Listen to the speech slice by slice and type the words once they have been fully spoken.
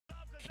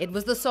It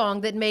was the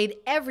song that made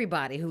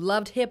everybody who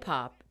loved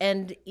hip-hop,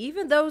 and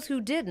even those who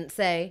didn't,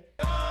 say,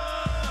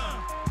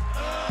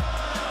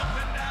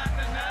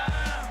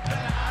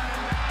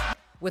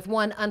 with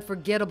one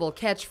unforgettable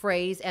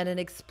catchphrase and an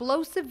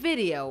explosive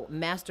video,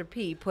 Master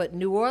P put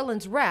New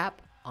Orleans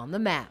rap on the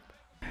map.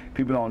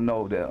 People don't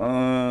know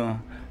that,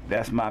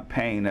 that's my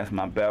pain, that's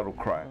my battle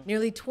cry.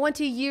 Nearly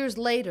 20 years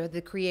later,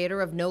 the creator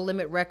of No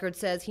Limit Records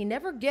says he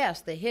never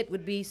guessed the hit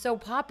would be so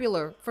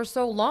popular for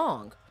so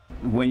long.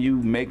 When you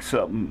make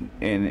something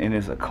and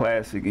it's a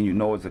classic and you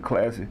know it's a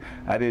classic,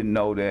 I didn't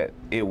know that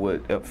it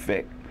would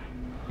affect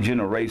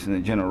generations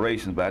and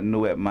generations, but I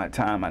knew at my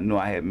time, I knew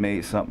I had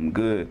made something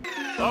good.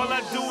 All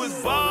I do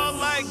is ball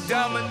like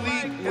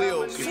Dominique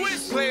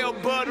Wilkins. Play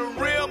above the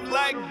rim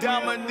like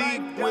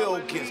Dominique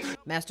Wilkins.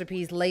 Master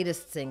P's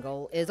latest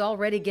single is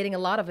already getting a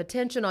lot of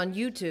attention on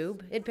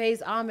YouTube. It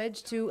pays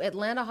homage to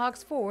Atlanta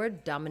Hawks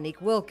forward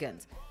Dominique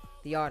Wilkins.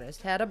 The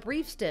artist had a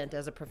brief stint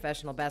as a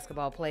professional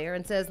basketball player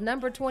and says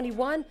number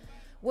 21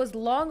 was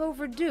long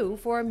overdue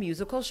for a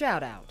musical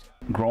shout-out.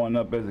 Growing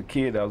up as a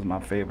kid, that was my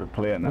favorite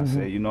player, and I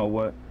said, you know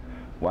what,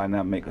 why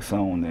not make a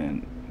song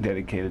then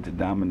dedicated to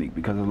Dominique?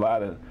 Because a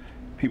lot of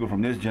people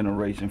from this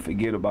generation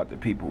forget about the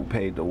people who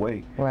paved the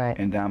way. Right.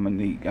 And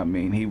Dominique, I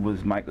mean, he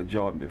was Michael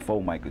Jordan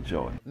before Michael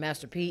Jordan.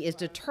 Master P is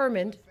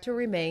determined to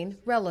remain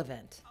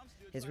relevant.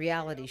 His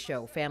reality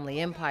show, Family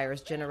Empire,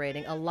 is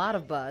generating a lot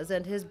of buzz,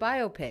 and his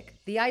biopic,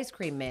 The Ice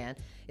Cream Man,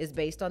 is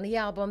based on the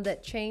album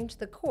that changed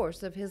the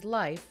course of his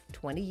life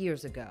 20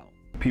 years ago.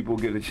 People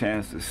get a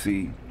chance to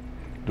see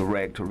the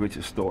rag to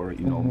riches story,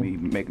 you know, me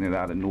making it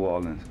out of New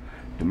Orleans,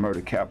 the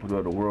murder capital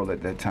of the world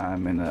at that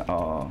time in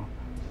the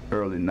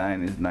early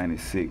 90s,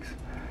 96.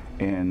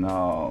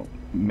 And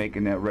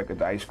making that record,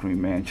 The Ice Cream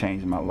Man,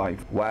 changed my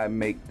life. Why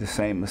make the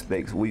same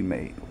mistakes we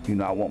made? You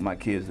know, I want my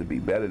kids to be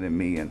better than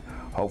me, and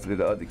hopefully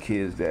the other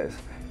kids that's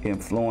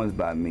influenced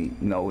by me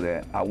know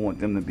that I want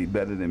them to be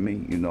better than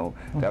me, you know.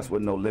 That's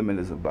what No Limit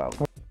is about.